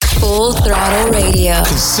Full Throttle Radio.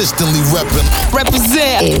 Consistently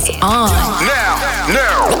represent is on.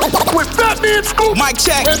 Now, with Fatman Scoop, Mic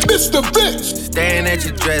check, and Mr. Vince. Staring at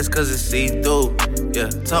your dress cause it's see-through. Yeah,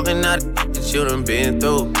 talking out that you done been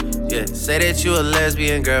through. Yeah, say that you a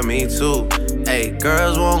lesbian, girl, me too. Hey,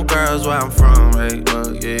 girls want girls where I'm from. Hey,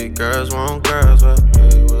 well, yeah, girls want girls where,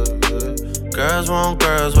 hey, well, yeah. Girls want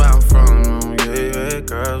girls where I'm from. Yeah,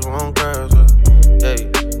 girls want girls where, hey,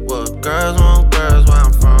 well, girls want girls where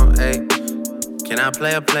I'm from. Hey, can I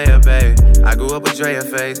play a player, babe? I grew up with Drea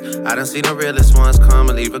face. I done seen the realest ones come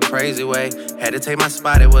and leave a crazy way. Had to take my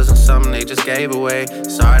spot, it wasn't something they just gave away.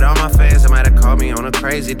 Sorry to all my fans that might have called me on a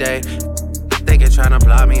crazy day. Thinking tryna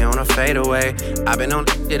block me on a fadeaway. I've been on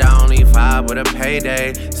shit, I only vibe with a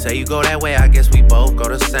payday. Say you go that way, I guess we both go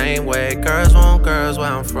the same way. Girls want girls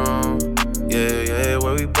where I'm from. Yeah,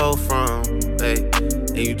 where we both from. Hey,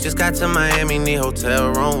 and you just got to Miami, need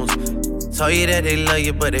hotel rooms. Told you that they love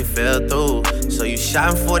you, but they fell through. So you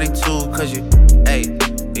shot in 42, cause you, hey,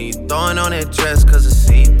 and you throwing on that dress cause it's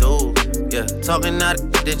see-through. Yeah, talking out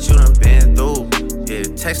that you done been through. Yeah,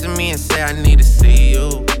 texting me and say I need to see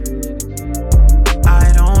you.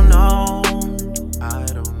 I don't know.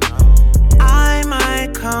 I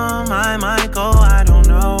might come, I might go, I don't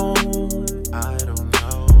know.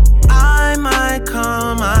 I might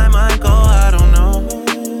come, I might go, I don't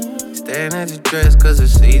know. Staring at your dress cause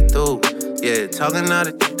it's see-through. Yeah, talking all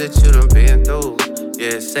the that you done been through.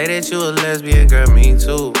 Yeah, say that you a lesbian, girl, me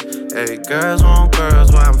too. Hey, girls want girls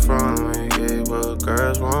where I'm from. Yeah, well,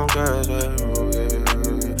 girls want girls where, yeah.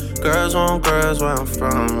 Girls want girls where I'm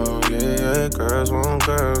from. Yeah, girls want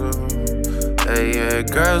girls. Hey, yeah,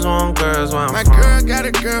 girls want girls where I'm My from. girl got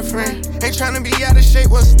a girlfriend. Ain't tryna be out of shape.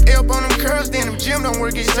 What's the up on them curls? Then them gym don't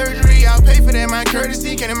work, get surgery. I'll pay for that, my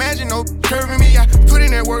courtesy. Can't imagine no curving me. I put in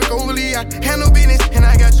that work overly. I handle business, and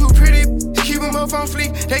I got two pretty. Keep them both on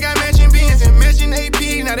fleek. They got matching beans and matching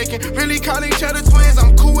AP. Now they can really call each other twins.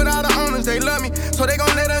 I'm cool with all the owners, they love me. So they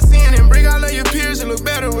gon' let us in and bring all of your peers and look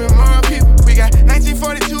better with more people. We got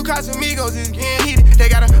 1942 Casamigos, it's getting heated. They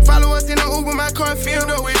gotta follow us in the Uber, my car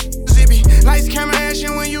filled up with zippy. Lights, camera,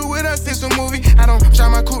 action, when you with us, it's a movie. I don't try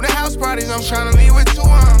my coupe to house parties, I'm tryna leave with two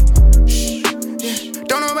shh, yeah.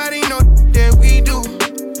 Don't nobody know that we do.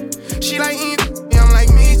 She like I'm like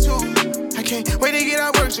me too. I can't wait to get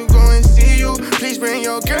out work to go and see you. Please bring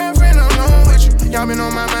your girlfriend along with you. Y'all been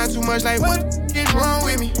on my mind too much, like what is wrong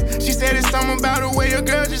with me? She said it's something about the way a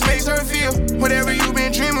girl just makes her feel. Whatever you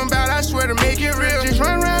been dreaming about, I swear to make it real. Just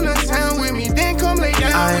run around the town with me, then come lay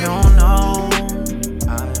down I with don't know.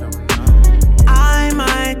 I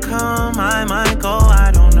might come, I might go,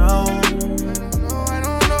 I don't know.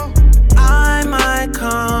 I might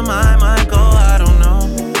come, I might go, I don't know.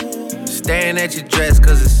 Staring at your dress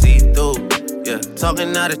cause it's see-through. Yeah,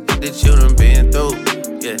 talking all the that you done been through.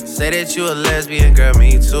 Yeah, say that you a lesbian, girl,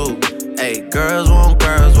 me too. Hey, girls want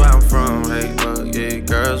girls where I'm from. Hey, well, yeah,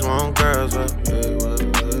 girls want girls where, yeah, well,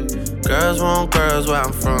 yeah. Girls want girls where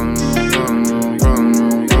I'm from.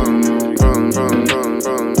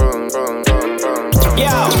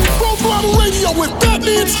 Full Throttle Radio with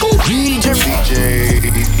Fatman Scoop, DJ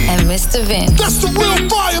and Mr. Vince. That's the real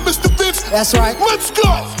fire, Mr. Vince. That's right. Let's go.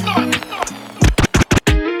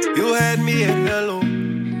 You had me at hello.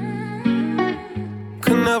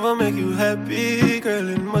 Could never make you happy, girl,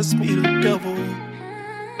 it must be the devil.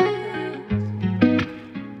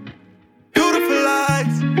 Beautiful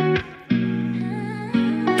lies,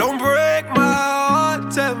 don't break my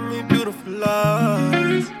heart, tell me beautiful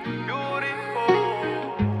lies.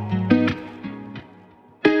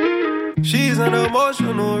 She's an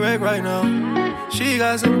emotional wreck right now. She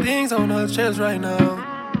got some things on her chest right now.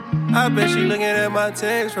 I bet she looking at my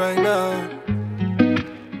text right now.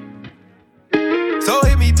 So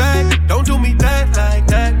hit me back, don't do me that like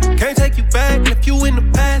that. Can't take you back if you in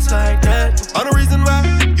the past like that. All the reason why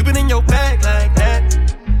you been in your bag like that.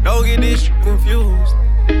 Don't get this confused.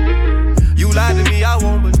 You lied to me, I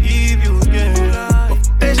won't believe you again.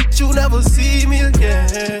 That shit, you never see me again.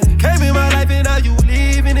 Came in my life and now you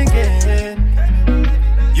leaving again.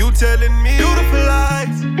 You telling me beautiful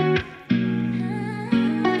lies,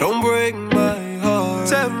 don't break my heart.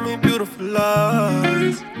 Tell me beautiful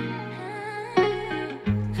lies.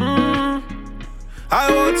 I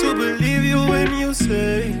want to believe you when you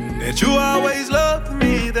say that you always loved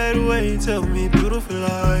me that way. Tell me beautiful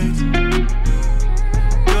lies.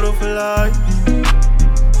 Beautiful lies.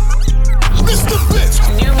 Mr. Vince,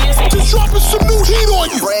 New music. just dropping some new heat on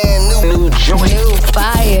you. brand new joint. New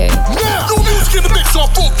fire. Now, new music in the mix on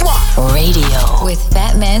Full Throttle Radio with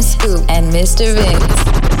Fatman Scoop and Mr. Vince.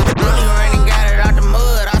 Really already got it out the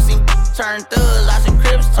mud. I seen turn thugs, I seen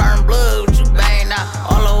Crips turn blood. What you bang out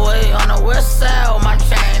all the way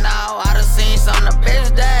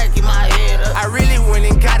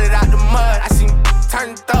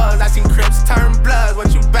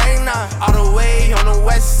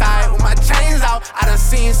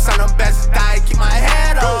the best diet, keep my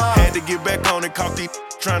head up. Had to get back on it, caught these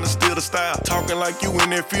trying to steal the style. Talking like you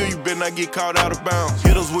in that field, you better not get caught out of bounds.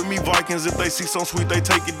 Hitters with me, Vikings, if they see some sweet, they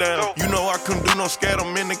take it down. You know I couldn't do no scat,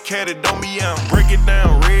 I'm in the cat, it don't be out. Break it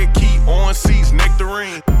down, red key, orange seats,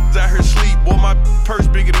 nectarine. Out here sleep, boy, my purse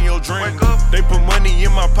bigger than your dream. They put money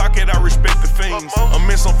in my pocket, I respect the fiends. I'm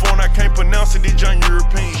in some phone, I can't pronounce it, it's John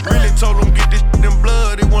European. Really told them get this shit in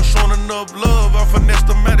blood, they wasn't showing enough love. I finessed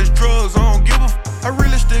them at his drugs, I don't give a I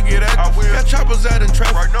really still get active. Got choppers out in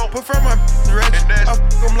traffic. Right now. Prefer my ratchet. I f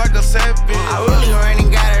them like a savage. I really ran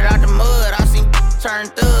and got it out the mud. I seen turn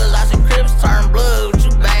thugs, I seen Crips turn blood. What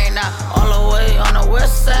you bang now? All the way on the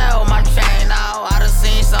west side with my chain out. I done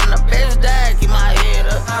seen some of the best that keep my head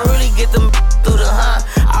up. I really get them through the hunt.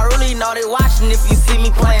 I really know they watching if you see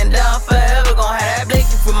me playing down forever. Gon' have that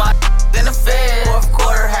blinking for my in the fed. Fourth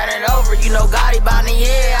quarter had it over. You know Gotti by the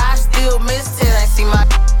year. I still miss it. I see my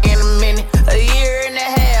in a minute. A year and a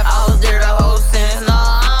half, I was there the whole sentence. No,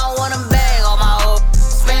 I don't wanna bag all my old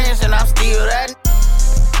Spanish, and I'm still that.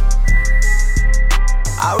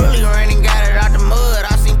 I really ran and got it out the mud.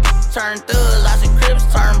 I seen turn thugs, I seen Crips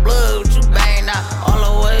turn blood. What you bang now? All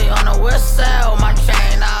the way on the west side with my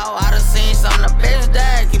chain out. I done seen some of the best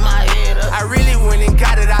that keep my head up. I really went and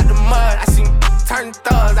got it out the mud. I seen turn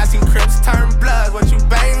thugs, I seen Crips turn blood. What you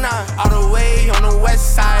bang now? All the way on the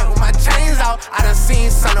west side with my chains out. I done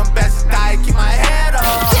seen some of the best diet, keep my head up.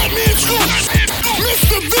 That means you,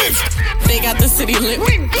 Mr. Vince. They got the city lit.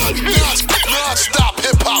 We got non-stop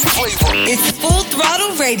hip-hop flavor. It's Full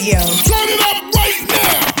Throttle Radio. Turn it up right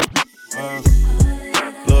now.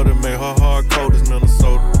 Love to make her hard cold as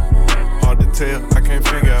Minnesota. Hard to tell, I can't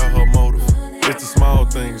figure out her motive. It's the small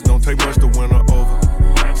things, don't take much to win her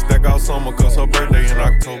over. Stack out summer cause her birthday in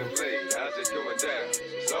October.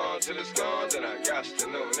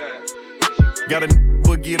 Got a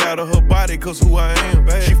but get out of her body cause who I am.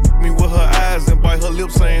 She f me with her eyes and bite her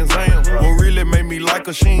lips saying Zam. What really made me like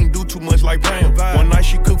her, she ain't do too much like Pam. One night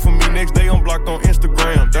she cooked for me, next day I'm blocked on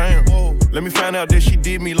Instagram. Damn, let me find out that she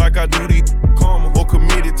did me like I do these karma. Or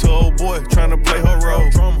committed to old boy, trying to play her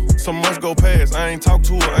role. Some months go past, I ain't talked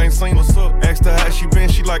to her, I ain't seen what's up. Asked her how she been,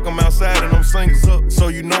 she like I'm outside and I'm singles up. So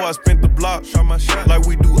you know I spent the block, shot my shot like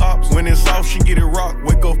we do ops. When it's off, she get it rock,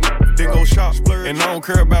 wake up, then go shop. And I don't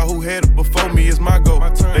care about who had it before me, it's my go.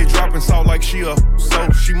 They dropping salt like she a, so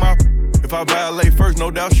she my. If I violate first,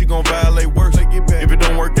 no doubt she gon' violate worse. If it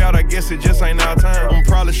don't work out, I guess it just ain't our time. I'ma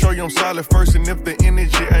probably show you I'm solid first, and if the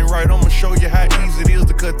energy ain't right, I'ma show you how easy it is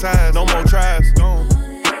to cut ties. No more tries. Gone.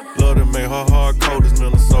 Love to make her hard cold as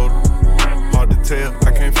Minnesota. Hard to tell,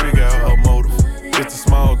 I can't figure out her motive. It's the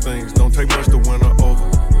small things, don't take much to win her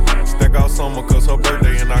over. Stack out summer cause her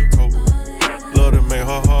birthday in October. Love to make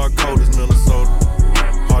her hard cold as Minnesota.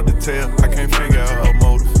 Hard to tell, I can't figure out her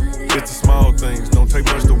motive. It's the small things, don't take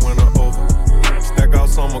much to win her over. Stack out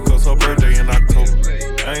summer cause her birthday in October.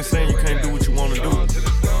 I ain't saying you can't do what you wanna do,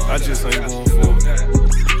 I just ain't going for it.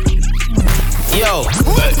 Yo,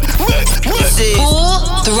 This is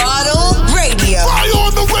Full Throttle Radio. Fire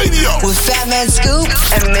on the radio. With Fat Man Scoop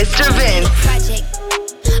and Mr. Vince. Project,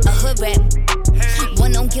 a hood rap.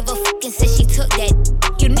 One don't give a fuck and said she took that.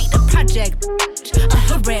 You need a project, a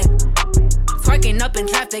hood rap. Twerking up in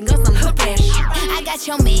traffic on some hood rap. I got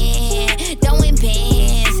your man, throwing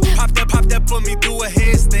bands. Pop that for me, do a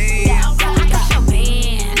headstand. I got your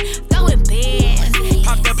man, throwing bands.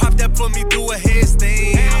 Pop that for me, do a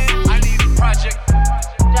headstand. I need a project.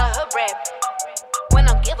 The hood rap. One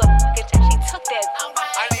don't give a fuck and said she took that.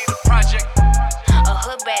 I need a project. A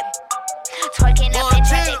hood rap. Twerking up in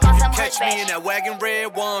traffic on some hood Catch me in rap. that wagon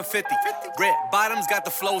red 150. Red bottoms got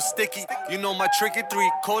the flow sticky. You know my tricky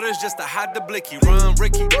 3/4 just to hide the blicky. Run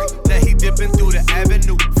Ricky, that he dipping through the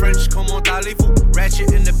avenue. French, come on, Talibou.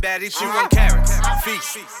 Ratchet in the baddie, she run carrots.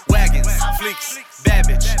 Feast, wagons, fleeks, bad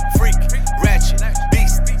bitch, freak, ratchet,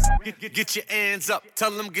 beast. Get your hands up,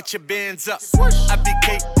 tell them get your bands up. I be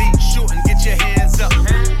KD, shooting, get your hands up.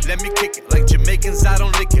 Let me kick it like Jamaicans, I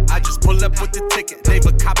don't lick it. I just pull up with the ticket.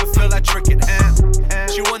 Neighbor Copperfield, I trick it.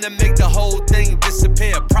 She wanna make the whole thing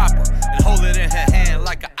disappear proper and hold it in her hand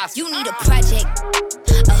like an Oscar. You need a project,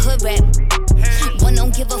 a hood rap. One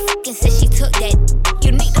don't give a fuck and said she took that.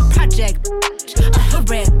 You need a project, a hood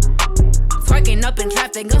rap. Twerking up in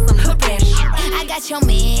traffic on some hood rap. I got your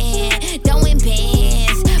man, throwing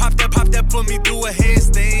bands. Pop that for me, do a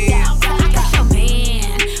headstand. I got your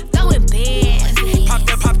man, throwing bands.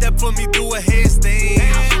 Pop that for me, do a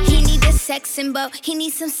headstand. He need a sex symbol, he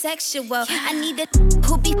need some sexual. I need a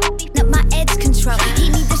who be up my edge control. He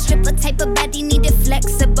need a stripper type of body, need it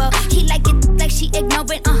flexible. He like it like she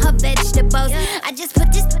ignorant on her vegetables. I just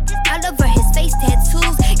put this all over his face,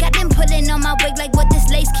 tattoos. Got Got them pulling on my wig like what this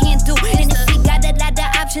lace can't do. And if he got a lot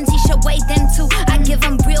of options, he should weigh them too. I give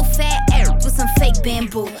him real fat air with some fake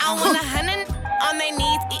bamboo. I want 100 on their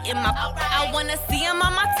knees eating my. I wanna see him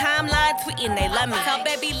on my timeline tweeting they love me. Tell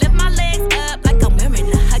baby lift my legs up like I'm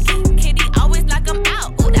wearing a huggy. Kitty always like I'm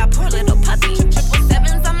out. Ooh, that poor little puppy.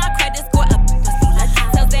 777s on my credit score up. Must be lucky.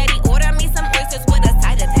 Tell daddy order me some oysters with a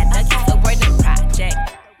side of that nugget. So we're the project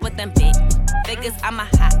with them big figures. I'm a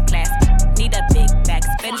hot class. Need a big back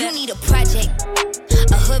spender. You need a project,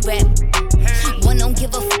 a hood rap. One don't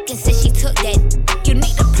give a fuck and said she took that. You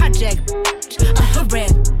need a project, a hood rap.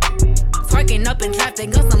 Twerking up and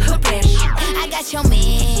drafting on some hood rap. I got your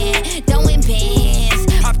man, throwing bands.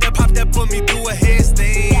 Pop that, put me through a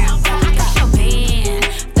headstand. I got your man,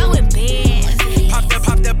 throwing bands.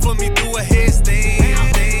 Pop that, put me through a headstand.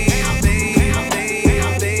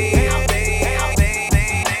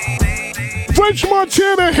 French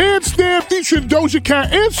Montana handstand featuring Doja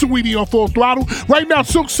Cat and Saweetie on Full Throttle. Right now,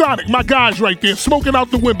 Silk Sonic, my guys right there, smoking out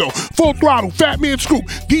the window. Full Throttle, Fat Man Scoop,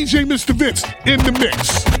 DJ Mr. Vince in the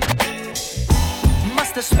mix.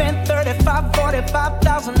 Must have spent 35,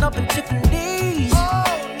 45,000 up in Tiffany's. Oh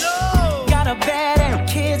no! Got a bad and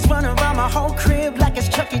kids running around my whole crib like it's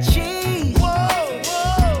Chuck E. Cheese. Whoa.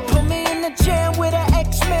 Put me in the jam with an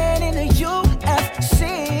X-Men in the UFC.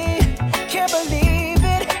 Can't believe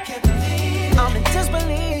it. I'm in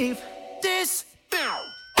disbelief. This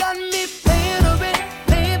got me paying a rent,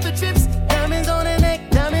 paying for trips, diamonds on the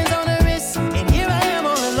neck, diamonds on the wrist, and here I am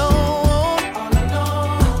all alone.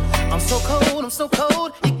 I'm so cold, I'm so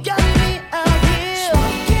cold. You got me out here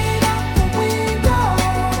smoking out the window,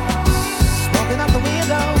 smoking out the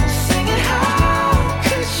window, singing how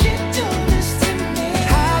could she do this to me?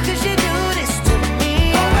 How could she do this to me?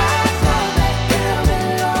 Oh, I thought that girl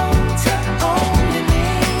belonged to only me,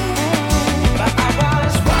 but I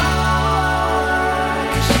was wrong,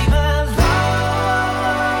 'cause she belonged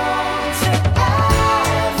to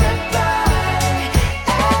everybody.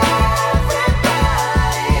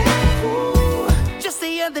 Ooh. Just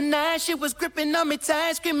the other night, she was gripping on me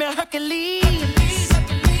tight, screaming Hercules.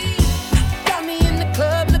 Got me in the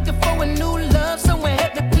club looking for a new love, someone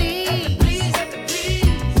help me please.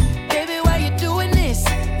 Baby, why you doing this?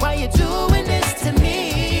 Why you doing this to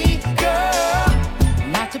me, girl?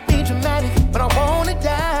 Not to be dramatic, but I wanna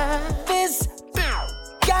die. This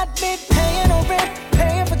got me paying a rent,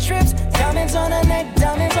 paying for trips, diamonds on her neck,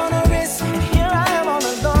 diamonds on her wrist, and here I am all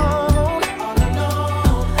alone.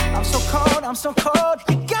 I'm so cold, I'm so cold.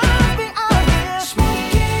 You got me out here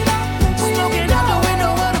smoking out the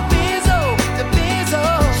window of the Benzo,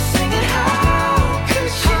 singing how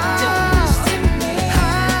could she do this to me?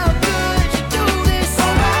 How could you do this? Oh,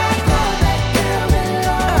 I thought that girl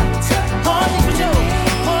belonged to only for you,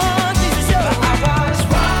 only for you. But I was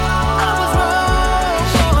wrong,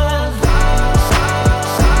 she was wrong.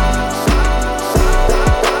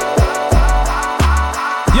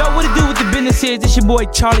 Yo, what it do with the business is? This your boy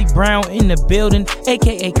Charlie Brown in the building,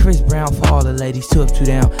 aka Chris Brown for all the ladies. 2 up, 2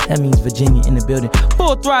 down. That means Virginia in the building.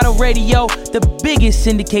 Full Throttle Radio, the biggest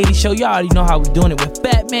syndicated show. Y'all already know how we doing it with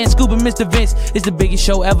Fat Man Scoop and Mr. Vince. It's the biggest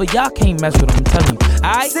show ever. Y'all can't mess with them, I'm telling you.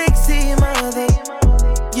 Alright? Sexy mother,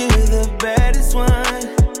 you're the baddest one.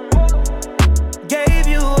 Gave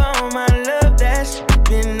you all my love, that's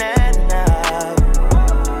been that now.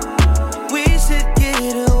 We should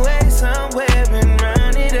get away somewhere and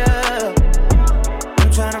run it up. I'm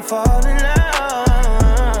tryna fall in love.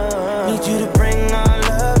 Need you to bring all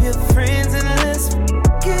of your friends and let's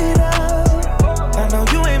get up. I know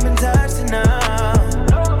you ain't been touched enough.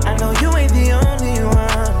 I know you ain't the only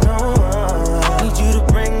one. No. Need you to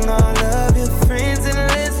bring all of your friends and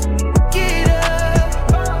let's get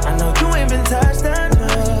up. I know you ain't been touched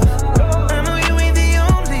enough. I know you ain't the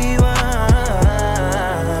only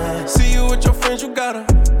one. See you with your friends, you got her.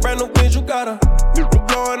 Brand new things, you got her. You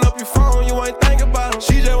blowing up your phone, you ain't thinking about her.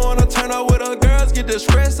 She just wanna turn up with her girls, get the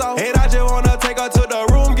stress off. And I just wanna take her to the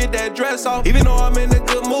room, get that dress off. Even though I'm in a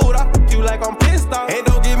good mood, I fuck you like I'm pissed off. And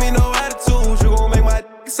don't give me no attitude, you gon' make my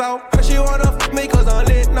dick soft. Her she wanna fuck me cause I'm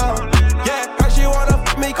lit now. Yeah, her she wanna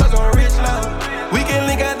fuck me cause I'm rich now. We can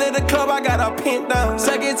link out at the club, I got her pinned down.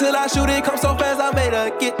 Suck it till I shoot it, come so fast, I made her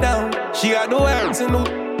get down. She got no ass and no,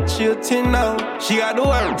 she a 10 now. She got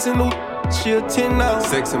no ass and no, she a 10 now.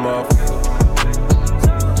 Sexy motherfucker.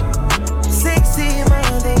 Sexy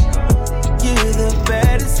mother, you're the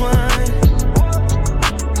baddest one.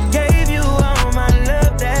 Gave you all my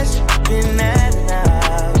love, that's been that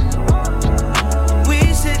now. We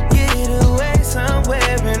should get away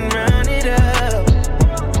somewhere and run it up.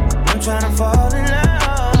 I'm tryna fall in love.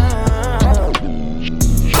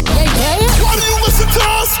 Why do you listen to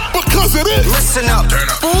us? Because it is Listen up.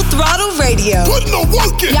 Full Throttle Radio. Put no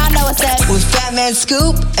work in. Y'all know what's up. With Fat Man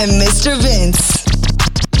Scoop and Mr. Vince.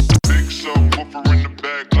 Big subwoofer in the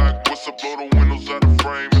back, like what's up? Blow the windows out the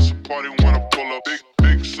frame. It's a party when I pull up.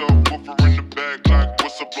 Big subwoofer in the back, like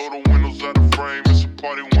what's up? Blow the windows out the frame. It's a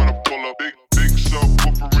party when I pull up. Big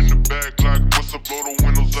subwoofer in the back, like what's up? Blow the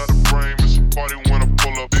windows out the frame. It's a party when I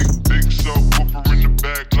pull up. Big subwoofer in the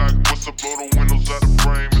back, like what's up? Blow the windows out the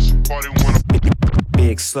frame. It's a party when I.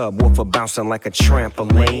 Big subwoofer bouncing like a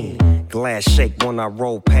trampoline. Glass shake when I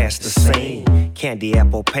roll past the scene. Candy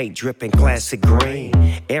apple paint dripping classic green.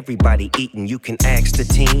 Everybody eating, you can ask the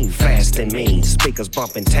team. Fast and mean, speakers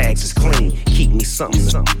bumping, tags is clean. Keep me something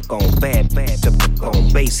gone bad.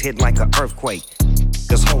 On bass hit like an earthquake.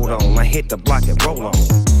 Cause hold on, I hit the block and roll on.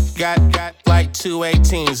 Got like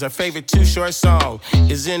 218s. Her favorite Too Short song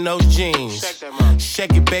is In Those Jeans.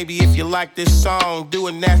 Shake it, baby, if you like this song. Do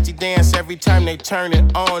a nasty dance every time they turn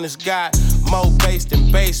it on. It's got more bass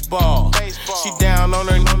than baseball. She down on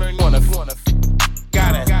her, wanna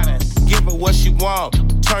gotta give her what she want.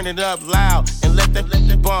 Turn it up loud and let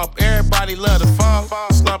that bump. Everybody love the funk.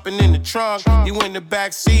 Slumping in the trunk. You in the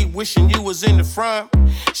back seat, wishing you was in the front.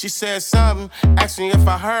 She said something, asked me if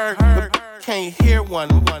I heard, but can't hear one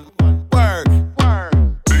word.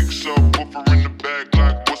 Big subwoofer in the back,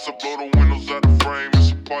 like what's up? Blow the windows out the frame.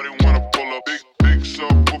 It's a party when I pull up. Big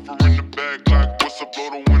subwoofer in the back, like what's up? Blow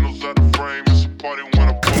the windows out the frame. It's a party when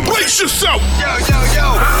I pull up. Brace yourself. Yo.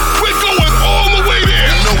 We're going all the way there.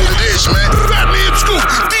 You know what it is, man. Fat Man Scoop,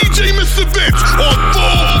 DJ Mr. Vince on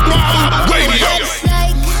Full Throttle Radio.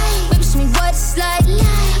 Baby, show me what it's like.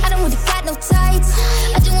 I don't really got no tights.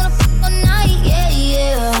 I just wanna fuck all night,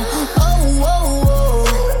 yeah. Oh,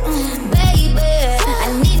 baby, I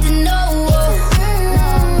need to know.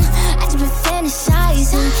 I just been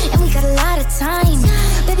fantasizing, and we got a lot of time.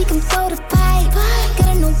 Baby, come throw the pipe.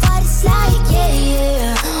 Gotta know what it's like,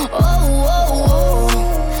 yeah. Oh,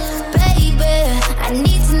 baby, I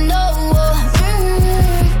need to know.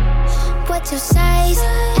 What's your size?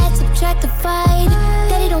 Add, subtract, divide.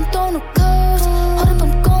 Daddy don't throw no curves. Hold up,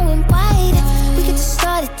 I'm going wide. We could just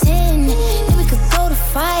start at 10, then we could go to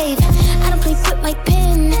 5. I don't play with my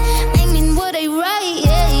pen. I mean what I write,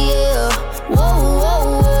 yeah.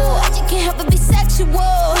 Whoa. I just can't help but be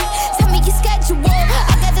sexual. Tell me your schedule.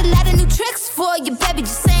 I got a lot of new tricks for you, baby.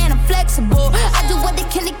 Just saying I'm flexible. I do what they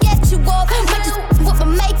can to get you off. Might just with my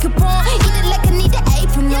makeup on. Eat it like I need an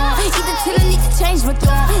apron on. Eat it till I need to change my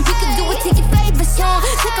tone. You can do it to your favorite song.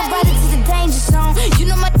 Take a ride into the danger zone. You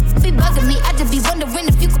know my be bugging me. I just be wondering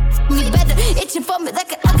if you could me better. Itching for me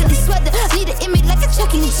like an ugly sweater. Need an image like a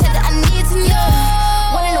chucking each other. I need to know.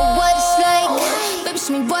 Wanna know what it's like? Baby,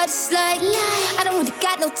 show me what it's like. I don't really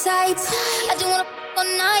got no types. I just wanna all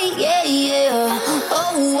night, yeah.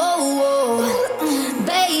 Oh,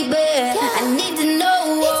 baby, I need to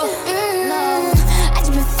know. I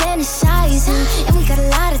just been fantasizing, and we got a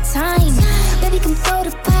lot of time. Baby, come throw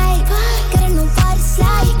the pipe. Gotta know what it's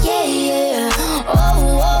like, yeah.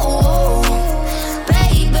 Oh,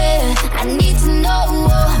 baby, I need to know.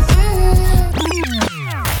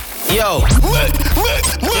 Yo,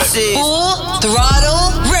 this is Full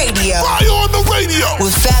Throttle Radio. Fly on the radio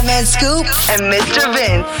with Fat Man Scoop and Mr.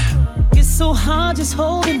 Vince. It's so hard just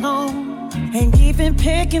holding on. Ain't even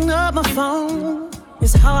picking up my phone.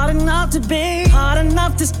 It's hard enough to be, hard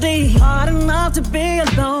enough to stay, hard enough to be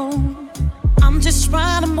alone. I'm just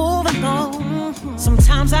trying to move along.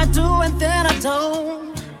 Sometimes I do and then I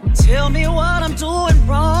don't. Tell me what I'm doing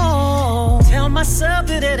wrong. Tell myself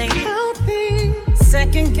that it ain't healthy.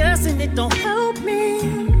 Second guessing it don't help me.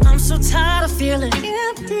 I'm so tired of feeling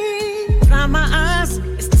empty. Dry my eyes,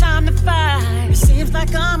 it's time to fight. It seems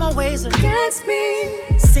like I'm always against me.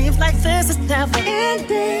 Seems like this is never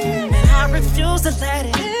ending, and I refuse to let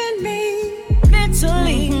it end me.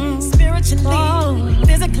 Mentally, spiritually,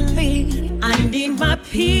 physically, I need my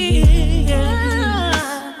peace.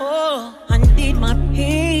 Oh, I need my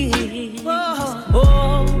peace.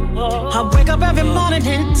 I wake up every morning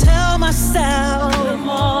and tell myself, good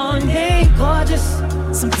morning, gorgeous.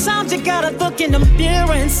 Sometimes you gotta look in the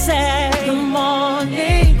mirror and say, good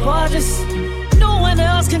morning, gorgeous. No one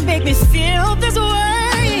else can make me feel this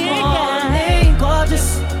way. Good morning,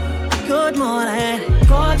 gorgeous. Good morning,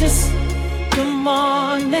 gorgeous. Good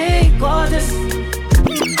morning, gorgeous.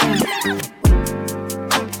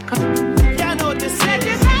 Y'all know what this is.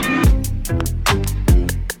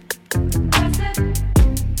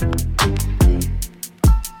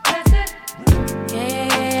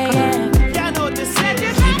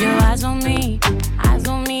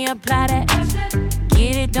 Apply that.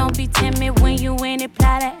 Get it, don't be timid when you in it.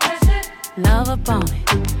 Apply that. Love up on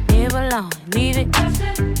it, live alone, leave it. I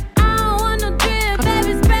don't wanna be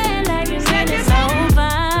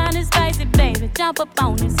jump up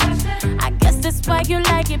on this. I guess that's why you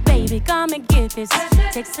like it, baby. Come and get this.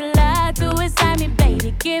 Takes a lot to excite me,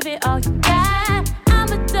 baby. Give it all you got.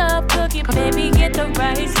 I'm a tough cookie, baby. Get the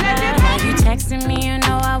right side. Why you texting me? You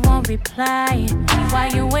know I won't reply. Why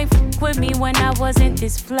you ain't with me when I wasn't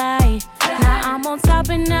this fly? Now I'm on top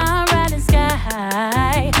and now I'm riding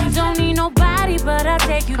sky. Don't need nobody, but I'll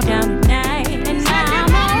take you down tonight. And now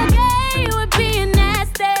I'm okay with being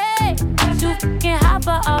nasty. Too fucking hot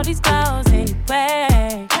for all these girls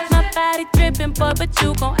anyway. My body dripping, but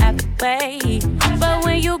you gon' have to wait. But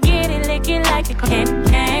when you get it, lick it like a candy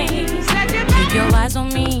cane. Keep your eyes on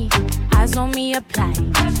me apply.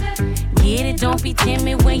 Get it, don't be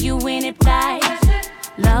timid when you in it, fly.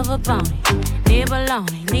 Love a bone, live alone,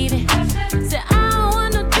 leave it. Say I don't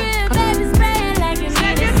want no drip, baby, spray it like you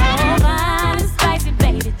need it. So fine and spicy,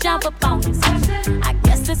 baby, jump up on this. I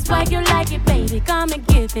guess that's why you like it, baby. Come and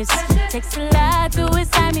get this. Takes a lot to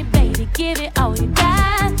excite me, baby. Give it all you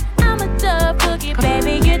got. I'm a tough cookie,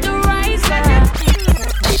 baby. Get the right side.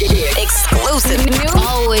 Exclusive.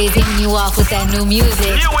 Always hitting you off with that new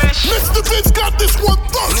music. Mr. Vince got this one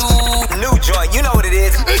first. New joint, you know what it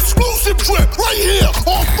is. Exclusive trip right here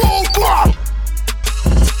on Full Throttle.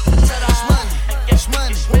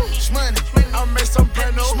 Shmoney, I made some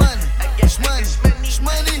brand new money.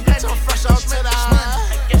 Shmoney, so fresh out to the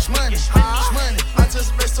Shmoney, I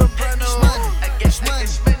just made some brand new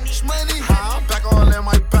money. I'm back all in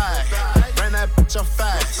my bag. Ran that bitch up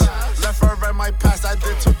fast. Left her at my past. I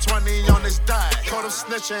did 220 on this diet. Caught him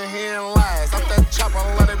snitching, he ain't last. Up that chopper,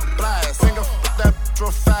 let it blast. Finger that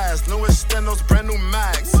real fast. New extendos, brand new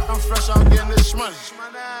mags. I'm fresh out getting this shmoney.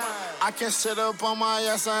 I can't sit up on my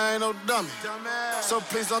ass, I ain't no dummy. So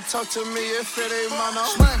please don't talk to me if it ain't my no.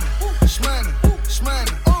 Shmoney.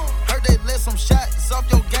 Heard they let some shots off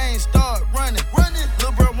your game, start running.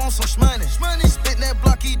 Lil' bro want some shmoney. Spit that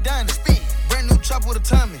block, he done it. Brand new chop with a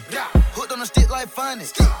tummy. Hooked on a stick like funny.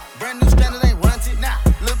 Brand new standard ain't runty.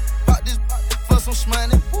 Lil' pop this for some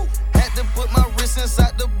shmoney. Had to put my wrist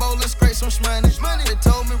inside the bowl and scrape some shmoney. They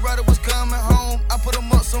told me Ryder was coming home, I put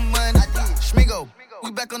him up some money. Schmigo,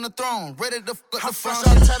 we back on the throne, ready to fuck the front.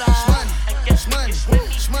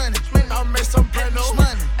 Shmoney, I made some brand new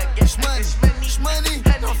money. Shmoney,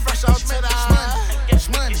 I'm fresh out to the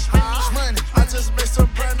Shmoney, I just made some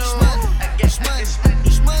brand new money. Shmoney.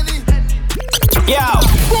 Yo,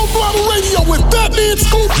 Full Throttle Radio with Fatman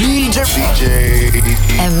Scoop, DJ,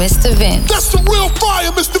 and Mr. Vince. That's the real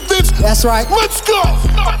fire, Mr. Vince. That's right. Let's go.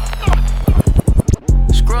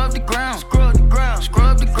 Scrub the ground, scrub the ground,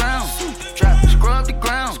 scrub the ground. Scrub the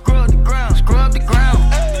ground, scrub the ground, scrub the ground.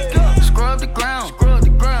 Scrub the ground, scrub the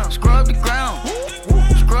ground, scrub the ground.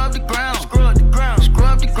 Scrub the ground, scrub the ground,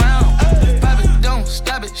 scrub the ground. Pop it, don't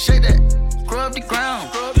stop it, shake that. Scrub the ground.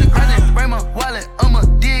 I didn't bring my wallet, I'ma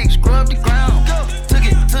dig. Scrub the ground. Took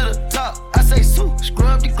it to the top, I say sue.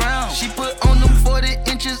 Scrub the ground. She put on them 40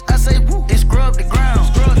 inches, I say woo. It scrub the ground,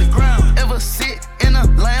 scrub the ground. Ever sit in a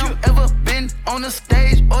lounge? Ever been on the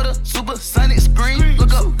stage or the supersonic screen?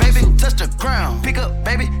 Look up, baby, touch the ground. Pick up,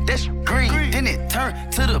 baby, that's green. Then it turn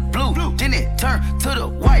to the blue. Then it turn to the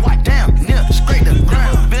white. Down, near, scrape the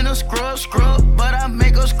ground. Been a scrub, but I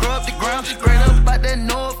make her scrub the ground. Straight up out that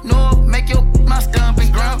north, make your my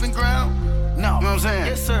stomping ground. No. You know what I'm saying?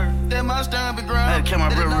 Yes, sir. That my stomping ground. I had to kill my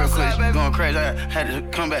real quick. Going crazy. I had to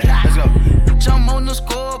come back. Let's go. Jump on the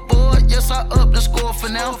scoreboard. Yes, I up the score for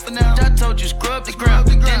now. I told you scrub the ground.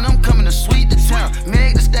 Then I'm coming to sweep the town.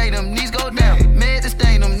 Make the stadium, knees go down. Make the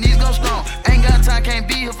stadium, knees go strong. Ain't got time, can't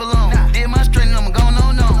be here for long. Did my straighten, I'm going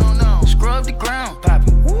on. Scrub the ground.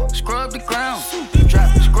 Scrub the ground.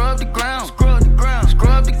 Scrub the ground. Scrub the ground.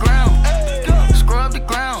 Scrub the ground. Scrub the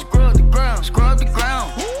ground. Scrub the ground. Scrub the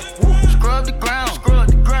ground. Scrub the ground. Scrub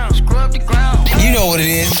the ground. Scrub the ground. You know what it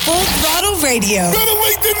is. Full Throttle Radio. Better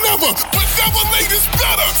late than never, but never late is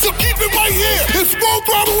better. So keep it right here. It's Full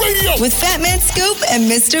Throttle Radio with Fatman Scoop and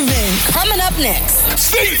Mr. Vince. Coming up next.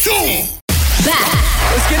 Stay tuned. Back.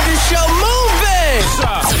 Let's get this show moving.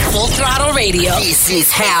 Full Throttle Radio. This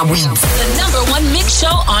is how we do. The #1 mix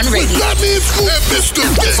show on radio. Fatman Scoop and Mr.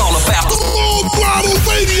 Vince. It's all about the Full Throttle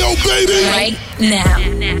Radio, baby. Right now.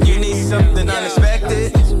 You need something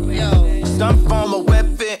unexpected. Some form of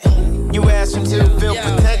weapon. You ask him to feel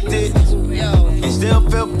protected. And still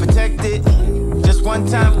feel protected. Just one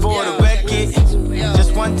time for the record.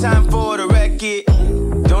 Just one time for the record.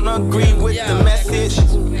 Don't agree with the message.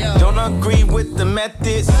 Don't agree with the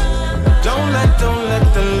methods. Don't let the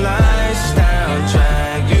lifestyle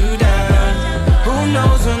drag you down. Who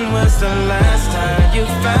knows when was the last time you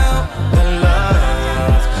found the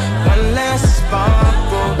love? One last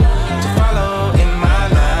sparkle to follow in my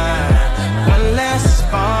life. One last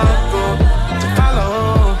sparkle to follow.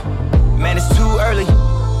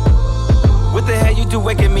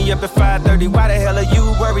 me up at 5:30. Why the hell are you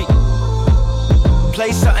worried?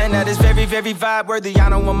 Play something that is very, very vibe worthy. I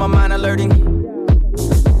don't want my mind alerting.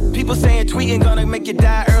 People saying tweeting gonna make you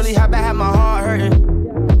die early. How about have my heart hurting?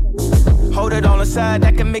 Hold it on the side,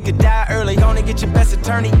 that can make you die early. Gonna get your best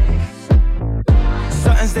attorney.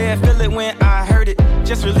 Something's there, feel it when I heard it.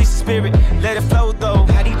 Just release the spirit, let it flow though.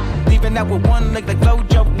 How do you leaving out with one leg like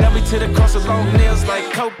Flojo? Nail me to the cross with long nails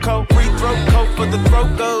like Coco. Free throat coat for the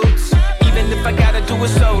throat goats. Even if I gotta do it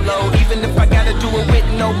solo, even if I gotta do it with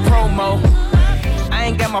no promo. I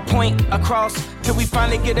ain't got my point across till we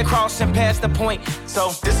finally get across and pass the point.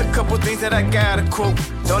 So there's a couple things that I gotta quote.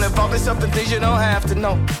 Don't involve in something things you don't have to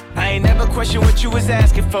know. I ain't never question what you was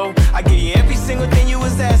asking for. I give you every single thing you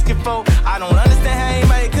was asking for. I don't understand how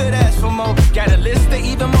anybody could ask for more. Got a list of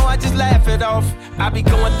even more, I just laugh it off. I be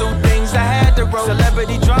going through things I had to roll.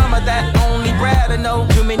 Celebrity drama that only Brad to know.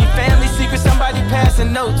 Too many family secrets, somebody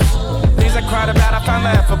passing notes. Things I cried about, I found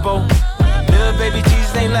laughable. Little baby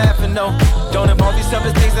Jesus ain't laughing, no. Don't involve yourself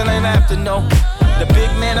in things that ain't have to know. The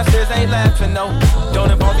big man upstairs ain't laughing, no.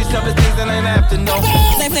 Don't involve yourself in things that ain't have to know.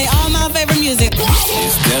 They play all my favorite music.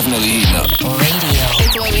 It's definitely heating up. Radio.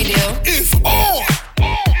 It's what we do. It's on.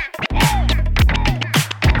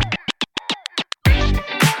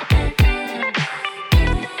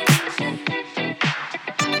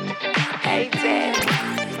 Hey,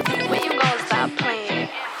 Dad, when you gonna stop playing?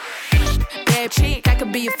 Bad chick, I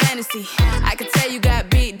could be a fantasy. I could tell you got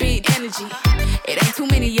beat energy. It ain't too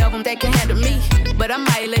many of them that can handle me. But I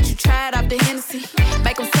might let you try it off the Hennessy.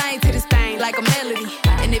 Make them sing to this thing like a melody.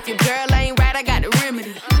 And if your girl ain't right, I got the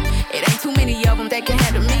remedy. It ain't too many of them that can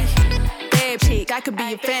handle me. Bad chick, I could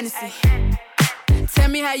be a fantasy. Tell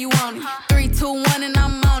me how you want it. 3, 2, 1 and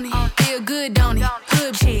I'm on it. Feel good, don't it?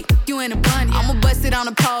 Hood chick, you in a bunny. I'ma bust it on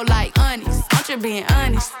the pole like honest. I'm just being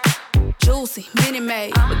honest. Juicy, mini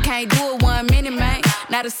made, but can't do it 1 minute, man.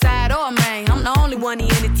 Not a side or a main. I'm the only one he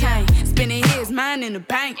entertain. Spending his mind in the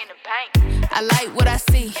bank. I like what I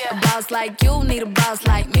see. A boss like you need a boss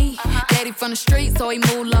like me. Daddy from the street, so he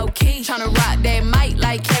move low key. Tryna rock that mic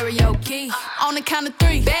like karaoke. On the count of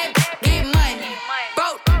 3, bad, get money.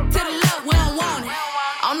 Broke to the left, we don't want it.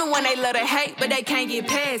 I'm the one they love to hate, but they can't get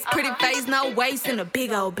past. Pretty face, no waist, and a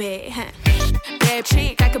big old bed. Bad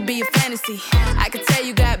chick, I could be a fantasy. I could tell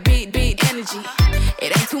you got beat energy.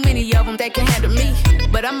 It ain't too many of them that can handle me.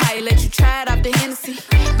 But I might let you try it off the Hennessy.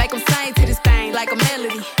 Make them sing to this thing like a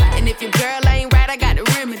melody. And if your girl ain't right, I got the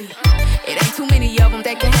remedy. It ain't too many of them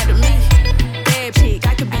that can handle me. Bad chick,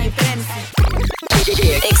 I could be a fantasy.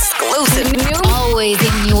 Exclusive. Always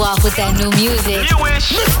hitting you off with that new music.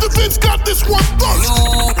 Mr. Vince got this one first.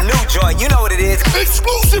 New joint, you know what it is.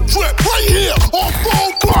 Exclusive trip right here on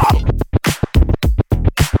Full Throttle.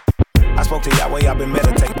 I spoke to Yahweh, I've been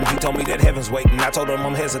meditating. He told me that heaven's waiting. I told him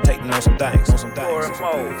I'm hesitating on some things.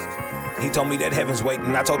 He told me that heaven's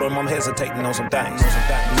waiting. I told him I'm hesitating on some things.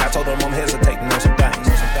 I told him I'm hesitating on some things.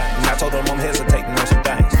 I told him I'm hesitating on some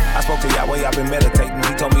things. I spoke to Yahweh, I've been meditating.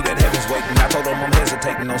 He told me that heaven's waiting. I told him I'm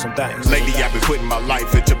hesitating on some things. Lately I've been putting my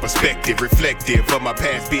life into perspective, reflective of my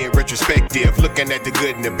past being retrospective, looking at the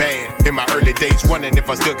good and the bad. In my early days, wondering if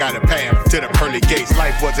I still got a path to the pearly gates.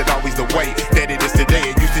 Life wasn't always the way that it is today.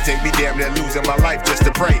 It used to take me damn near losing my life just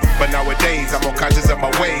to pray. But nowadays I'm more conscious of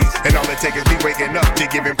my ways, and all it takes is me waking up to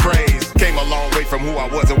give him praise. Came a long way from who I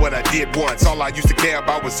was and what I did once. All I used to care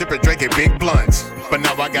about was sipping, drinking big blunts. But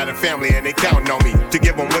now I got a family and they counting on me. To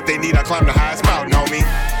give them what they need, I climb the highest mountain on me.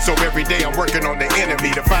 So every day I'm working on the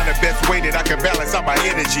enemy to find the best way that I can balance out my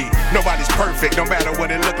energy. Nobody's perfect, no matter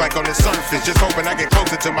what it look like on the surface. Just hoping I get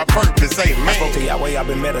closer to my purpose, amen. I spoke to Yahweh, I've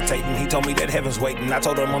been meditating. He told me that heaven's waiting. I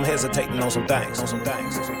told him I'm hesitating on some things.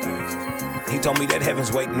 He told me that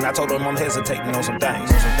heaven's waiting. I told him I'm hesitating on some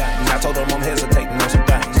things. I told him I'm hesitating on some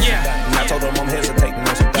things. I told him I'm hesitating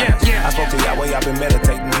on some things. I spoke to Yahweh, I've been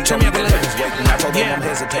meditating. He told me that heaven's waiting. I told him I'm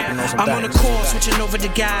hesitating on some things. I'm on the course, switching over to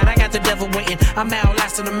God. I got the devil waiting. I'm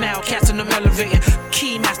outlasting them out, casting them elevating.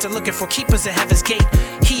 Key master looking for keepers at heaven's gate.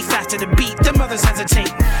 He faster to beat, them others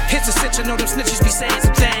hesitate. Hits a cinch, I know them snitches be saying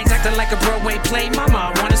some things. Acting like a Broadway play,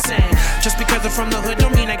 mama, I wanna sing. Just because I'm from the hood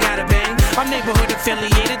don't mean I gotta bang. I'm neighborhood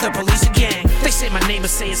affiliated, the police a gang. They say my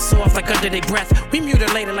neighbors say it's soft like under their breath. We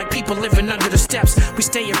mutilated like people living under the steps. We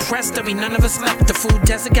stay impressed, there'll be none of us left. The food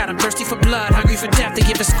desert got them thirsty for blood, hungry for death. They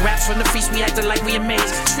give us scraps from the feast, we acting like we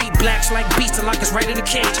amazed. Treat blacks like beasts and lock us right in a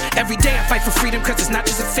cage. Every day I fight for freedom cause it's not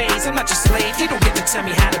just a phase. I'm not your slave, you don't get to tell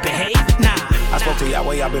me how to behave. Nah. I spoke to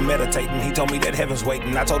Yahweh, I've been meditating. He told me that heaven's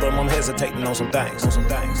waiting. I told him I'm hesitating on some things.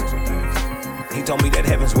 He told me that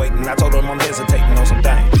heaven's waiting. I told him I'm hesitating on some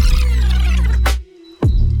things.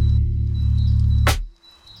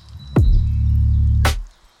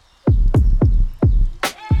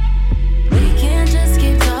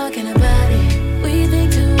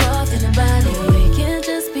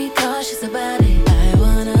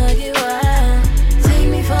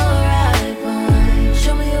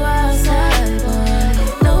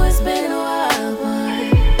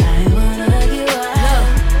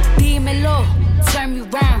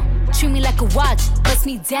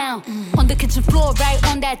 me down. On the kitchen floor, right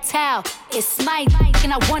on that towel. It's my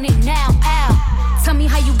and I want it now. Ow. Tell me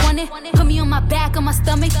how you want it. Put me on my back, on my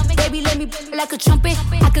stomach. Baby, let me like a trumpet.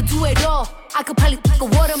 I could do it all. I could probably take a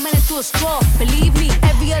watermelon through a straw. Believe me,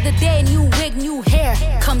 every other day, new wig, new hair.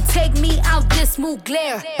 Come take me out this smooth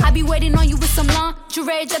glare. I be waiting on you with some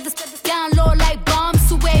lingerie. Just to step down low like bombs.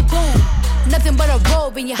 Sway boom. Nothing but a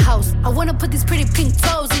robe in your house. I wanna put these pretty pink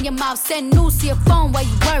toes in your mouth. Send news to your phone while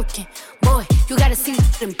you working. Boy, you gotta see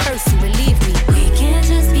it in person, believe me. We can't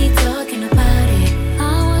just be talking about it. I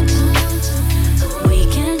want to. We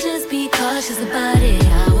can't just be cautious about it.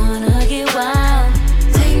 I wanna get wild.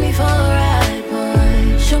 Take me for a ride,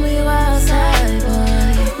 boy. Show me your wild side,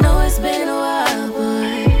 boy. Know it's been a while,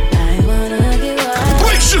 boy. I wanna get wild.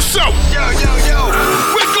 Brace yourself! Yo, yo, yo!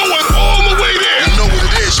 We're going all the way there! You know what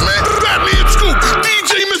it is, man. Fatman Scoop,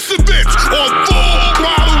 DJ Mr. Vince on Full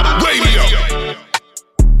Throttle Radio.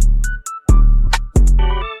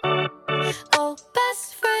 Oh, best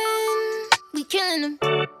friend, we killing them.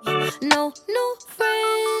 No new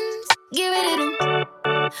friends, get rid of them.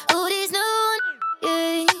 Oh, these new ones,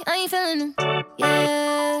 yeah, I ain't feeling them,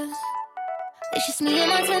 yeah. It's just me and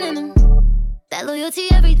my twin in them. That loyalty,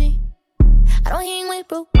 everything. I don't hang with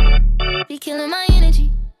bro. Be killing my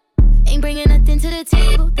energy. Ain't bringing nothing to the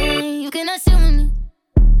table, then you cannot sit with me.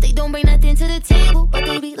 They don't bring nothing to the table, but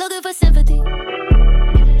they be looking for sympathy.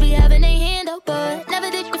 Be having a hand up, but never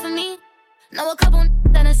did it for me. Know a couple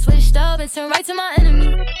that I switched up and turned right to my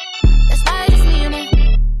enemy. That's why just me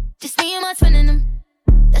and my twin in them.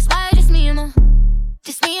 That's why just me and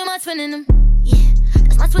my twin in them. Yeah,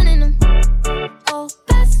 that's my twin in them. Oh,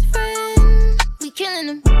 best friend, we killing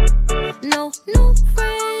them. No new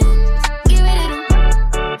friends, get rid of them.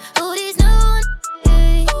 Oh, these new ones,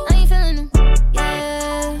 yeah, I ain't feeling them.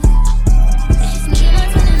 Yeah, it's just me and my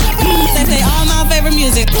twin in them. They play all my favorite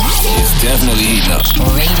music. It's definitely heating up.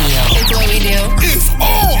 Radio. It's what we do. It's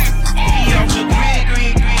on! Yo,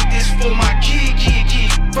 green, this for my kid.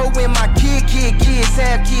 For when my kids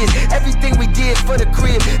have kids. Everything we did for the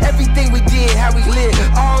crib. Everything we did, how we live.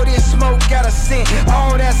 All this smoke got a scent.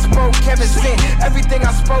 All that smoke Kevin sent. Everything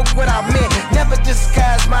I spoke, what I meant. Never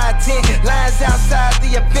disguised my intent. Lines outside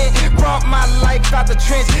the event. Brought my life out the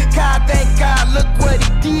trench. God, thank God, look what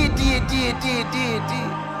he did.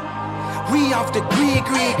 We off the grid.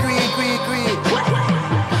 We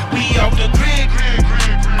off the grid.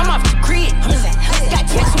 I'm off the grid. Got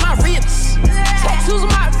tats on my ribs, tattoos on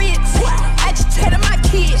my wrists. I just tatted my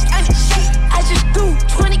kids. I just do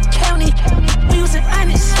 20 county. We using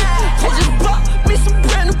honest. I just bought me some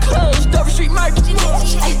brand new clothes. Dover Street Market.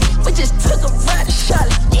 We just took a ride to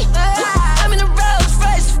Charlotte. I'm in the Rolls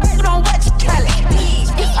Royce. Don't watch it, Cali.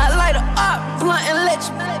 I light her up, blunt and let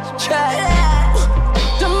you try it.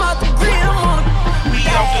 Them off the grid. I'm on the We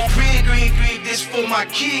off the grid. This for my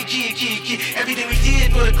kid. Everything we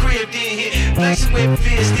did for the crib didn't hit. Flexing with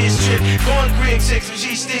Vince this trip. Going grid, sex with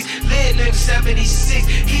G-Sticks. Lead nigga 76.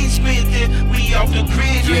 Heat spit then. We off the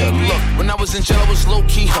grid. Yeah, look, when I was in jail, I was low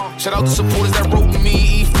key. Shout out to supporters that wrote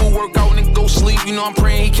me. Eat food, work out, and go sleep. You know I'm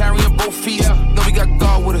praying he carrying both feet. Know we got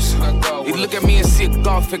God with us. He look at me and see a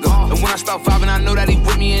God figure. And when I start vibing, I know that he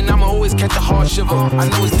with me, and I'ma always catch a hard shiver. I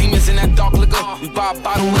know it's demons in that dark liquor. We buy a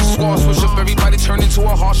bottle and squad switch up. Everybody turn into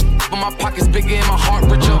a harsh. But my pockets bigger and my heart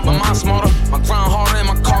richer. My mind smarter, my grind harder and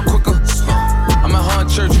my car quicker. I'm at her in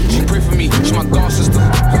church, she pray for me, she my God sister.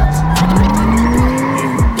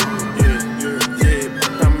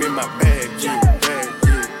 I'm in my bag,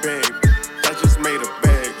 bag. I just made a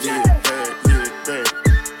bag, bag.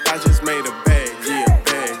 I just made a bag,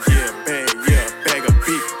 bag of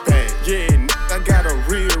big bag. I got a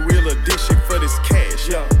real addiction for this cash,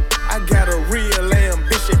 I got a real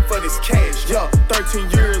ambition for this cash, 13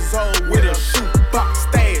 years old with a shoebox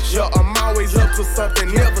stash, I'm always up to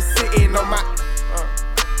something, never sitting on my.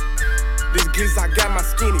 This Gizzock got my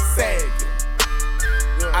skinny sagging.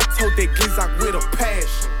 I told that Gizzock with a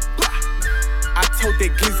passion.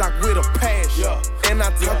 And I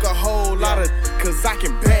took a whole lot of, cause I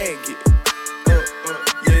can bag it.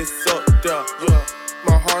 Yes, up there.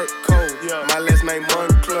 My heart cold. My last name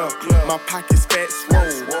Moncler. My pockets fat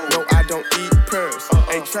swole. No, I don't eat pearls.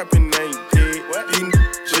 Ain't trapping, ain't dead. These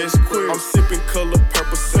just queer. I'm sipping color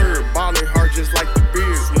purple syrup. Ballin' hard just like the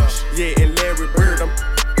beard. Yeah, and Larry Bird.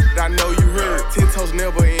 I know you heard. 10 toes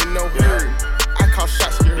never in no hurry. I call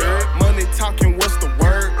shots, you heard. Money talking, what's the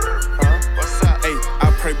word? What's up? Hey,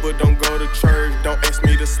 I pray but don't go to church. Don't ask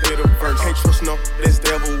me to split a verse. Can't trust no, this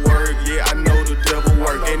devil word.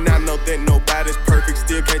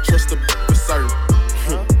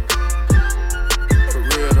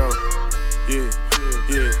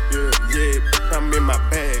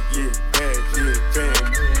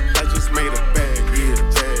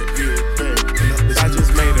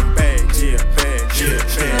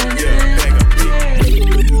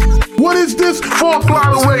 Full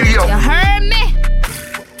Throttle Radio. You heard me?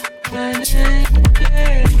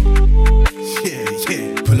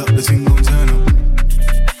 Yeah. Pull up the thing, gon' turn up.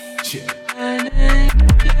 Yeah.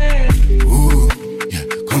 Ooh, yeah.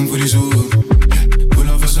 Come for this ooh. Yeah. Pull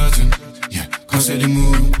up for certain. Yeah. Come set the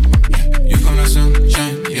mood. Yeah. You come like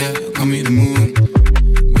sunshine. Yeah. Come meet the moon.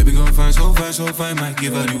 Baby, gon' find so fine. Might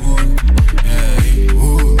give her the wood. Yeah.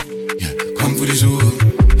 Ooh, yeah. Come for this ooh.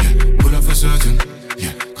 Yeah. Pull up for certain.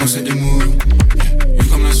 Yeah. Come set the mood. Yeah. You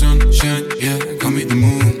come like sunshine. Yeah. Come meet the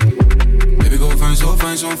moon. Baby, gon' find so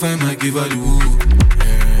fine. Might give her the wood.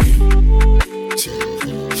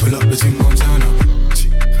 Pull up the thing, gon' turn up.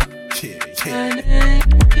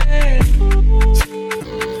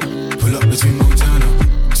 Pull up the thing, gon' turn up.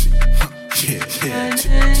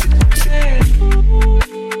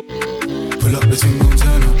 Pull up the thing, gon'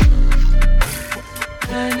 turn up.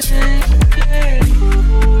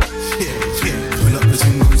 Pull up the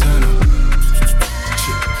thing, gon' turn up.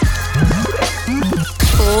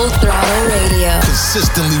 Full Throttle Radio.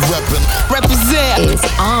 Consistently reppin'. Represent is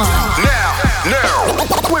on. Now,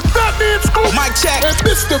 with Fat Man Scoop, Mic check, and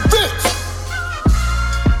Mr. Vince.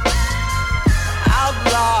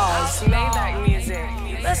 Outlaws, Maybach music.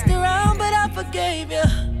 Messed around, but I forgave you.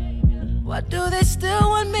 Why do they still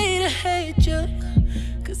want me to hate you?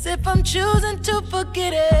 Cause if I'm choosing to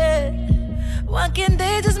forget it, why can't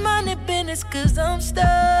they just mind their business? Cause I'm stuck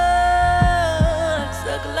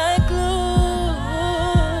like glue.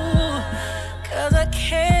 Cause I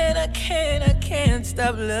can't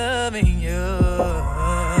stop loving you.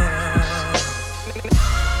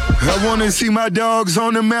 I wanna see my dogs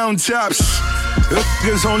on the mountaintops.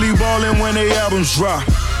 Niggas only ballin' when they albums drop.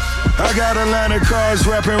 I got a line of cars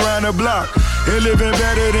rapping around the block. And living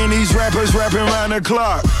better than these rappers rapping around the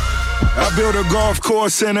clock. I built a golf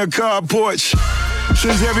course and a car porch.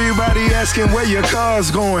 Since everybody asking where your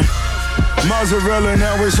car's going. Mozzarella,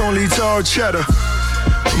 now it's only tall cheddar.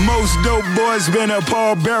 Most dope boys been a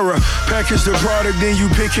pallbearer. Package the product, then you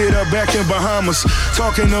pick it up back in Bahamas.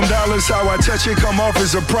 Talking them dollars, how I touch it, come off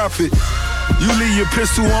as a profit. You leave your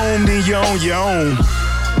pistol on, then you're on your own.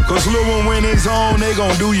 Cause little one when it's on, they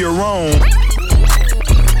gon' do you wrong.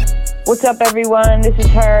 What's up, everyone? This is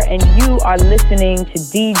her, and you are listening to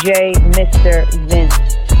DJ Mr. Vince.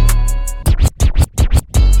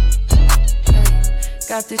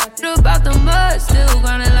 Got this shit about the mud, still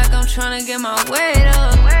grinding like I'm trying to get my weight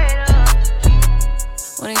up.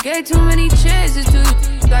 When it gave too many chances to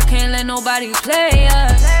you, I can't let nobody play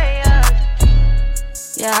us.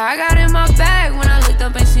 Yeah, I got in my bag when I looked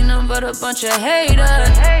up, ain't seen nothing but a bunch of haters.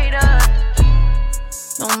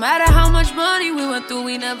 No matter how much money we went through,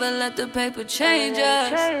 we never let the paper change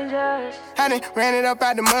us. I done ran it up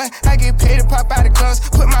out the mud. I get paid to pop out the clubs.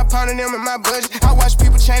 Put my pound in them in my budget. I watch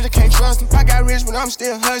people change, I can't trust them. I got rich, but I'm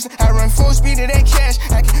still hustling. I run full speed to that cash.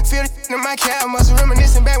 I can feel the in my cab. Must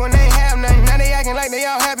reminiscing back when they ain't have nothing. Now they acting like they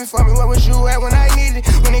all happy for me. Where was you at when I needed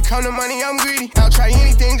it? When it come to money, I'm greedy. I'll try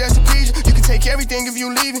anything just to please you. You can take everything if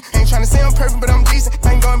you leave it. Ain't trying to say I'm perfect, but I'm decent.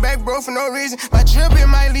 I ain't going back, bro, for no reason. My drip, it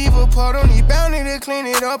might leave a part. Don't need bounty to clean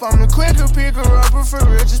it up. I'm the quicker picker upper for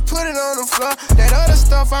real. Just put it on the floor. That other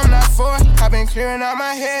stuff I'm not for. I've been clearing out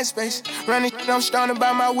my headspace. Running, I'm starting to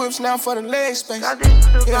buy my whips now for the leg space. Yeah,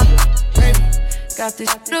 baby. Got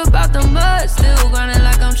this shit about the mud, still grinding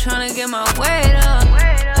like I'm trying to get my weight up.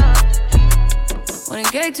 When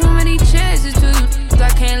it gave too many chances to you, I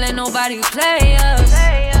can't let nobody play us.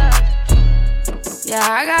 Yeah,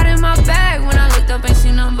 I got in my bag when I looked up, ain't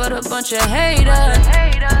seen nothing but a bunch of haters.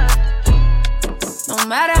 No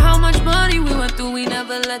matter how much money we went through, we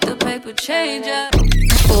never let the paper change us.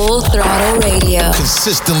 Full Throttle Radio.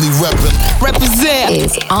 Consistently reppin'. Represent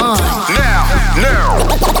is on. Now,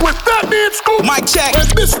 with Fat Man Scoop, Mic check, and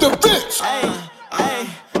Mr. Vince.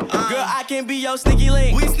 Girl, I can be your sneaky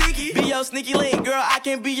link. We sneaky. Be your sneaky link. Girl, I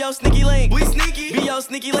can be your sneaky link. We sneaky. Be your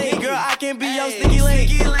sneaky link. Girl, I can be your sneaky link.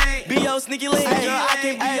 Be your sneaky link. Girl, I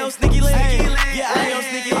can be your sneaky link. Yeah, I'm your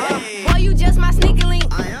sneaky link. Boy, you just my sneaky link.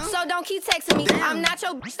 So don't keep texting me. I'm not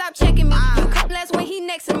your bitch, stop checking me. You come last when he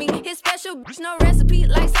next to me. His special bitch, no recipe.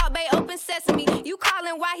 Like Salt Bay, open sesame. You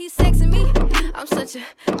calling why he sexing me? I'm such a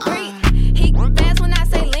freak. He fast when I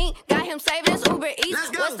say link. Got him saving his Uber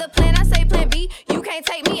Eats. What's the plan? I say plan B. You can't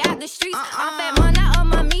take me out the streets. I'm fat man, not on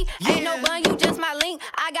my meat. Ain't no bun, you just my link.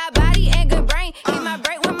 I got body and good brain. Hit my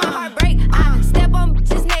break when my heart break. I step on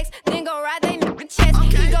bitches next, then go ride they chest.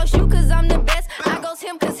 He go shoot cause I'm the best. I goes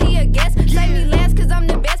him cause he a guest. Say me last cause I'm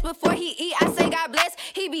the best. Before he eat, I say God bless.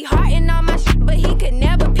 He be hearting on my shit, but he could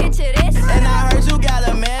never picture this. And I heard you got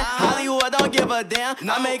a man. Hollywood don't give a damn.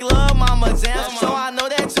 I make love, mama dance. So I know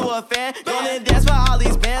that you a fan. Gonna dance for all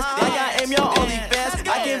these bands. Like I am your only fans.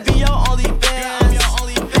 I can be your only fan.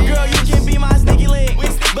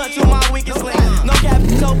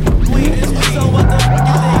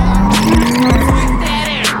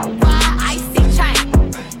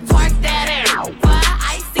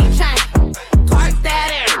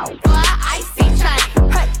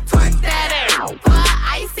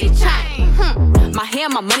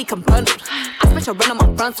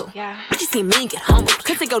 frontal. But you see me and get humble.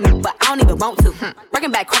 Could take your but I don't even want to.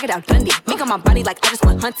 Breaking back, Crocodile Dundee. Mink on my body like I just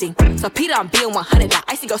went hunting. So Peter, I'm being 100. That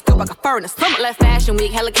icy go still like a fur in the summer. Left fashion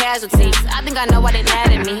week, hella casualties. I think I know why they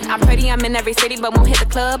mad at me. I'm pretty, I'm in every city, but won't hit the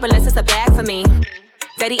club unless it's a bag for me.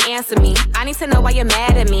 Daddy, answer me. I need to know why you're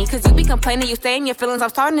mad at me. Cause you be complaining, you stay in your feelings. I'm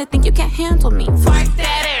starting to think you can't handle me. Twerk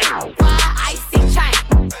that air, why icy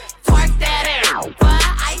chain. Twerk that air, why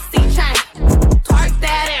icy chain. Twerk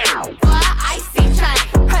that air, why icy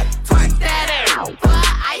chain. Hey, twerk that air, why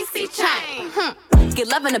icy chain. Get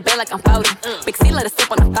love in the bed like I'm 40. Big C let us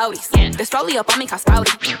sip on the 40s. This rollie up on me cause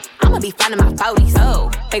spouty. I'ma be finding my 40s.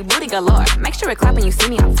 Oh, big booty galore. Make sure it clap when you see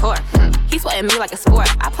me on tour. He's sweating me like a sport.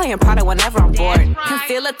 I play in Prada whenever I'm bored.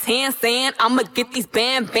 Concealer 10 saying I'ma get these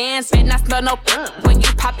bands. Bet not smell no when you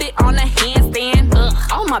pop it on a handstand.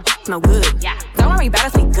 All my bitch no good. Don't worry about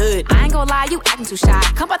us, we good. I ain't gon' lie, you acting too shy.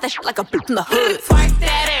 Come about that shit like a bitch in the hood. Twerk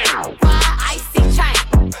that air, why icy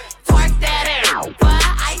chain. Twerk that air, why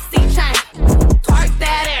icy chain. Twerk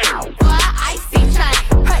that air, why icy chain.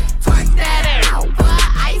 Hey, twerk that air, why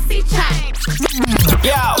icy chain.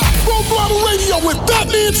 Yo, Full Throttle Radio with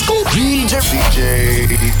Batman Scoop, DJ,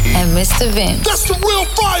 and Mr. Vince. That's the real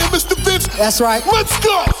fire, Mr. Vince. That's right. Let's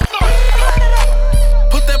go.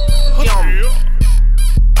 Put that on me.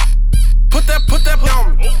 Put that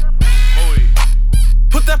on me.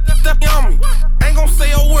 Put that on me. Ain't gon'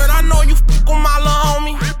 say a word. I know you fuck with my little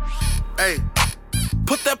homie. Hey,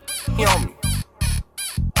 put that on me.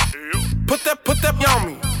 Put that on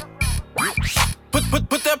me. Put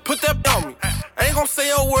that on me. Ain't gon' say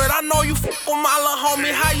a word. I know you fuck with my little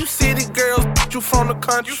homie. How you city girls? You from the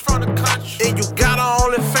country. And you got a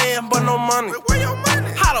OnlyFans but no money. Where your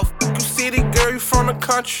money? How the fuck you city girl? You from the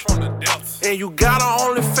country. From the Delta. And you got a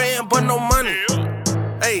OnlyFans but no money.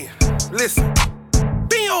 Hey, listen.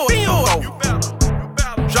 Bend your over. You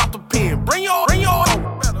better. Drop the pen. Bring your over.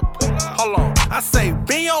 Hold on. I say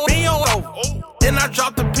bend your over. And I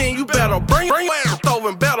drop the pen. You better bring your ass over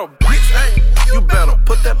and better, bitch. Hey, you better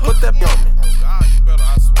put that on me.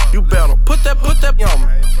 You better put that on me.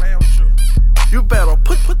 You better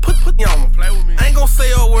put on me. I ain't gon'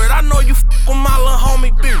 say a word. I know you fuck with my little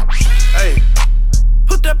homie, bitch. Hey,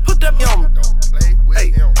 put that on me.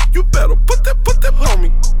 Hey, you better put that on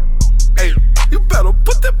me. Hey, you better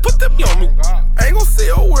put that on me. I ain't gon' say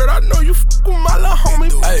a word. I know you fuck with my little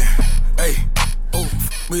homie. Hey, ooh,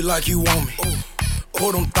 me like you want me.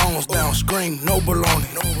 Pull them thongs down, scream, no baloney.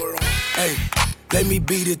 Hey, let me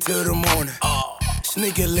beat it till the morning.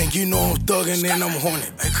 Sneaky link, you know I'm thuggin' and I'm horny.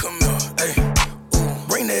 Hey, come here, hey, ooh,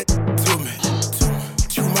 bring that to me.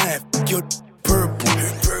 You mind, your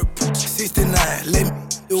purple. 69, let me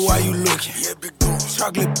know why you looking. Yeah, big dude.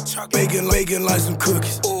 Chocolate, bacon like some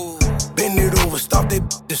cookies. Ooh, bend it over, stop that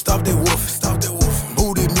woofing.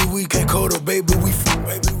 Booty me, we can't cuddle, baby, we free.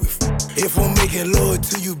 If I'm making love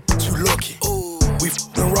to you, you lucky. Ooh, we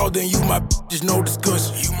f***ing raw, then you my just no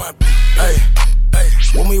discussion. You my hey,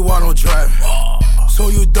 want me while I'm driving. So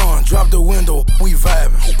you done, drop the window, we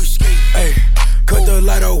vibing. Hey, cut the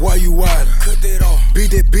light off while you wildin'. Cut that off.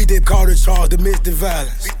 Beat that, call the charge, domestic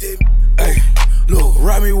violence. Hey, look,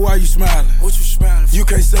 ride me while you smiling. What you smiling for? You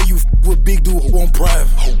can't say you with big dude on private.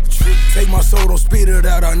 Take my soul, don't spit it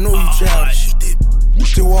out, I know you childish.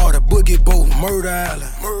 To water, boogie boat, murder island.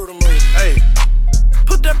 Murder. Hey,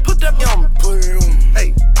 put that on me. Put it on me.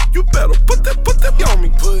 Hey, you better put that on me.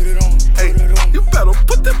 Put it on me. Hey, you better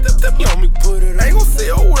put that on me. Put it on me. I ain't gon' say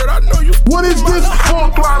a word. I know you. What is this?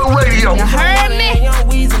 Full Throttle Radio. You heard me? Young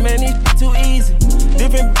Weezy, man, this too easy.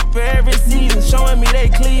 Different for every season, showing me they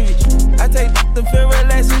cleavage. I take them feel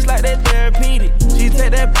relaxed, it's like that therapeutic. She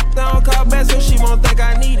take that down, call back so she won't think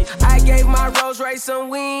I need it. I gave my Rolls Royce some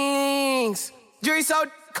wings. Jury so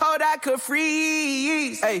cold I could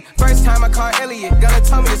freeze. Hey, first time I called Elliot, gonna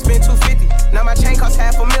tell me to spend $250. Now my chain costs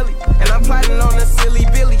 $500,000, and I'm plotting on a silly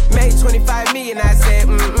Billy. Made $25 million, I said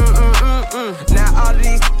Now all of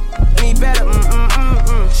these me better,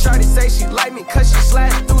 Shorty say she like me, cause she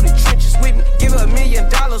sliding through the trenches with me. Give her $1 million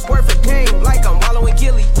worth of game, like I'm wallowing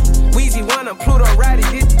Gilly. Weezy wanna Pluto ride it,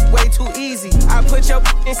 this way too easy. I put your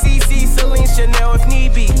in CC, Celine, Chanel if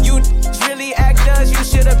need be. You really actors, you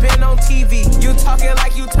should've been on TV. You talking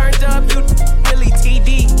like you turned up, you really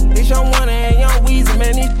TD. It's your one and young Weezy,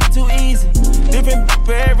 man, it's too easy. Different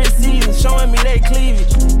for every season, showing me they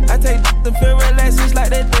cleavage. I take them feel relaxed, it's like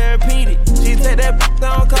that therapeutic. She take that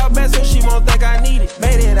down, call back so she won't think I need it.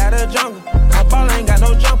 Made it out of the jungle, my ball ain't got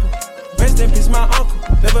no jumper. Rest in peace, my uncle.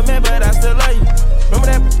 Never met, but I still love you. Remember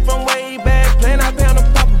that from way back, playing I pound a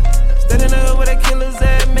popper. Stayed in the hood with a killer's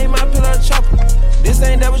ass, made my pillow chopper. This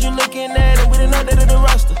ain't that what you looking at, and we didn't know that of the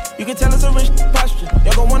roster. You can tell it's a rich posture.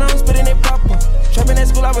 Y'all gon' wanna spit in it proper. Trapping at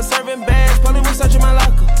school, I serving bags, probably was searching my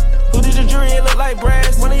locker. Who did your jury? It look like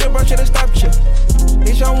brass. One of your bro should've stopped you.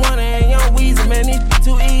 It's Young Wonder and Young Weezy, man, these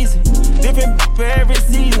too easy. Different for every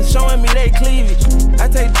season, showing me they cleavage. I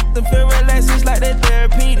take them feel relaxed, it's like they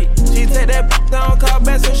therapeutic. She take that down, call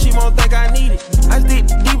back so she won't think I need it. I stick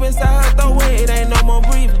deep inside her throat where it ain't no more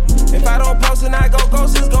breathing. If I don't post and I go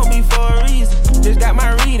ghost, it's gon' be for a reason. Just got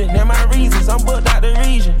my reading and my reasons, I'm booked out the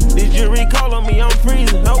region. This jury call on me, I'm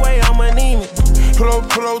freezing, no way I'm anemic. Pull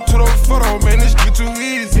up to the photo, man, this get too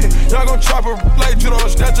easy. Y'all gon' chop her like Judo,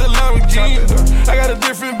 snatch a Lamborghini. I got a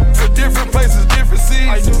different, for different places, different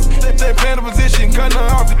seasons. They playing the position, cutting her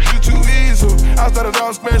off, you too easy. I started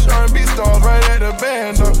off smash R&B stars right at the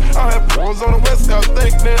band. I had balls on the west coast,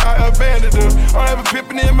 think that I abandoned them. I have a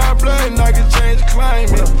pippin' in my blood and I can change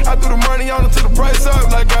climate. I threw the money on it to the price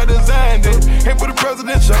up like I designed it. Ain't put the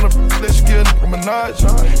president on the let's get a Minaj.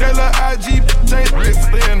 That little IG change,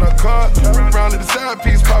 stay in the car. Round to the side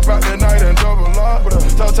piece, pop out that night and double up.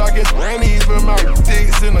 Talk get Randy's with my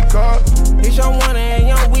dicks in the car. It's Young Wonder and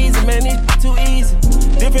Young Weezy, man, these too easy.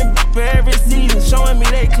 Different for every season, showing me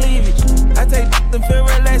they cleavage. I take them feel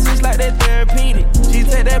relaxed, it's like they therapeutic. She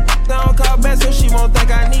take that down, call back so she won't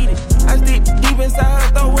think I need it. I stick deep inside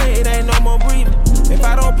her throat where it ain't no more breathing. If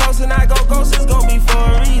I don't post and I go ghost, it's gon' be for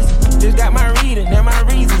a reason. Just got my reading and my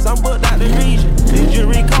reasons, I'm booked out the region. This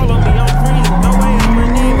jury call on me, I'm freezing, no way I'm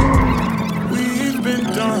anemic. We've been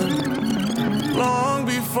done long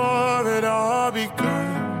before it all begun.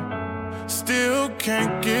 Still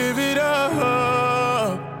can't give it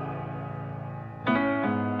up.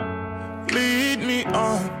 Lead me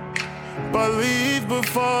on, but leave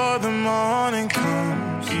before the morning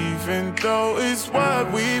comes. Even though it's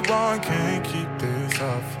what we want, can't keep this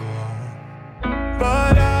up for long.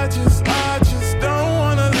 But I just don't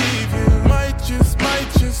wanna leave you. Might just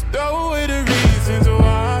go with the reasons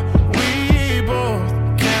why we both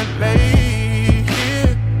can't lay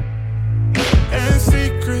here. And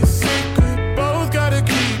secret, both gotta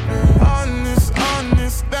keep it honest,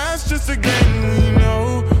 that's just a game we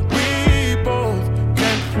know we both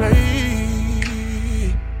can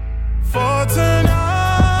play. For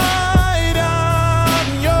tonight I'm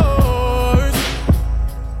yours,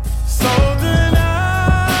 so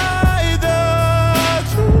deny the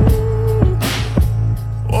truth,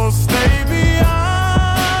 or stay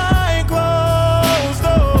behind closed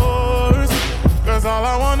doors, 'cause all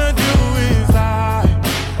I wanna do is lie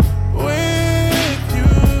with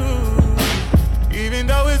you, even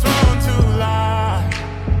though it's wrong to lie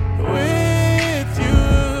with you.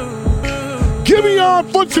 Give me on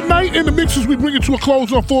for tonight. In the mixes, we bring it to a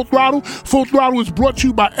close on Full Throttle. Full Throttle is brought to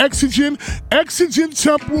you by Exogen. Exogen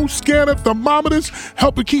temporal scanner thermometers,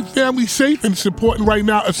 helping keep families safe, and it's important right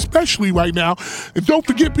now, especially right now. And don't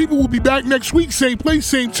forget, people, will be back next week, same place,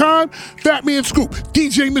 same time. Fat Man Scoop,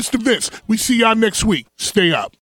 DJ Mr. Vince. We see y'all next week. Stay up.